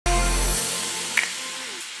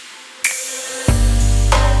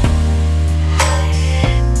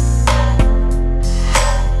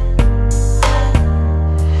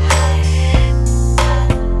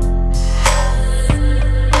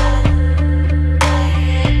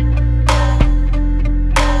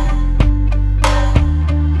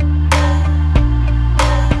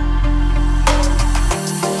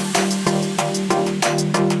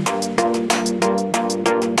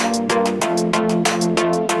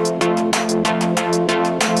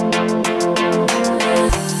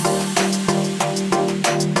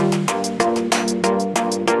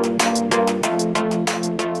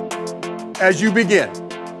as you begin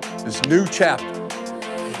this new chapter,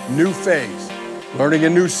 new phase, learning a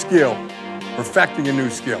new skill, perfecting a new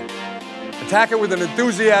skill. Attack it with an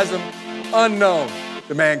enthusiasm unknown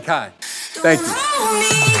to mankind. Thank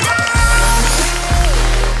you.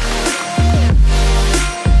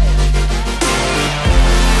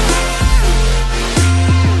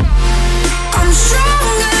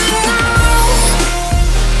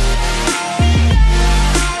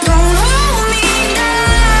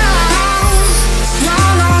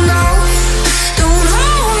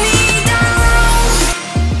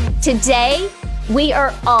 Today, we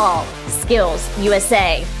are all Skills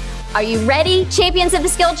USA. Are you ready, champions of the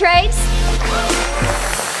skilled trades?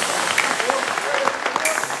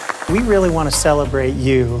 We really want to celebrate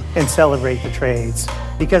you and celebrate the trades,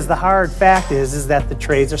 because the hard fact is that the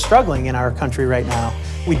trades are struggling in our country right now.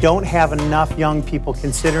 We don't have enough young people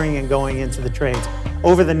considering and going into the trades.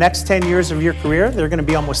 Over the next 10 years of your career, there are going to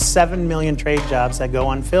be almost 7 million trade jobs that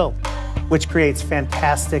go unfilled, which creates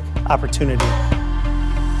fantastic opportunity.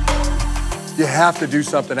 You have to do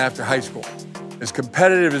something after high school. As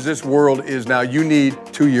competitive as this world is now, you need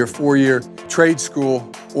 2-year, 4-year trade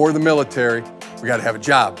school or the military. We got to have a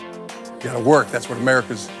job. You got to work. That's what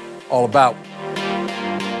America's all about.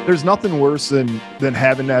 There's nothing worse than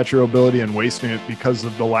having natural ability and wasting it because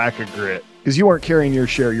of the lack of grit. Because you weren't carrying your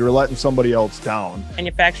share, you were letting somebody else down.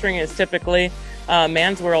 Manufacturing is typically a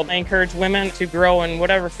man's world. I encourage women to grow in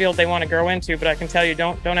whatever field they want to grow into, but I can tell you,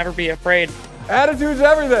 don't ever be afraid. Attitude's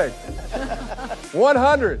everything.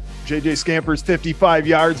 100. JJ scampers 55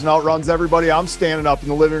 yards and outruns everybody. I'm standing up in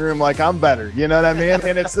the living room like I'm better. You know what I mean?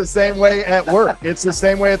 And it's the same way at work. It's the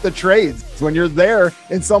same way at the trades. When you're there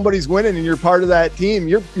and somebody's winning and you're part of that team,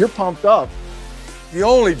 you're pumped up. The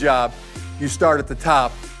only job you start at the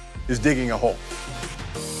top is digging a hole.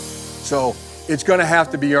 So it's going to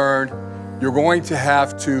have to be earned. You're going to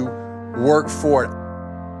have to work for it.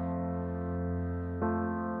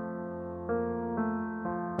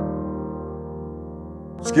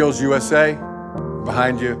 Skills USA,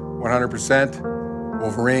 behind you 100%.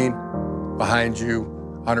 Wolverine, behind you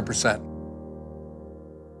 100%.